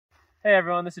Hey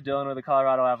everyone, this is Dylan with the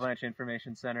Colorado Avalanche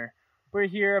Information Center. We're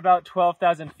here about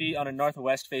 12,000 feet on a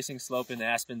northwest facing slope in the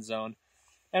Aspen zone.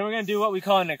 And we're going to do what we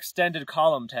call an extended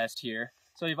column test here.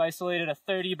 So we've isolated a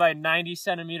 30 by 90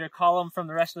 centimeter column from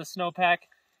the rest of the snowpack,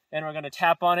 and we're going to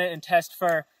tap on it and test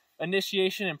for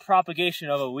initiation and propagation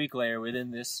of a weak layer within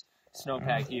this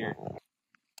snowpack here.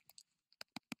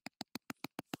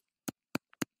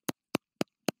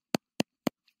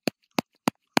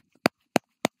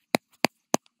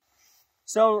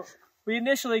 So we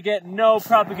initially get no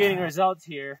propagating results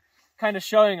here, kind of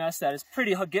showing us that it's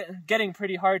getting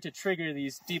pretty hard to trigger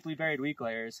these deeply buried weak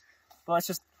layers. But let's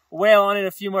just wail on it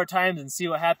a few more times and see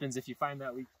what happens if you find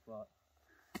that weak spot.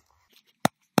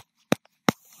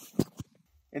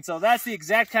 And so that's the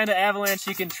exact kind of avalanche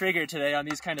you can trigger today on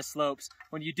these kind of slopes,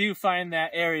 when you do find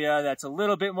that area that's a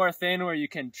little bit more thin where you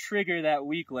can trigger that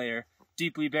weak layer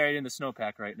deeply buried in the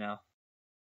snowpack right now.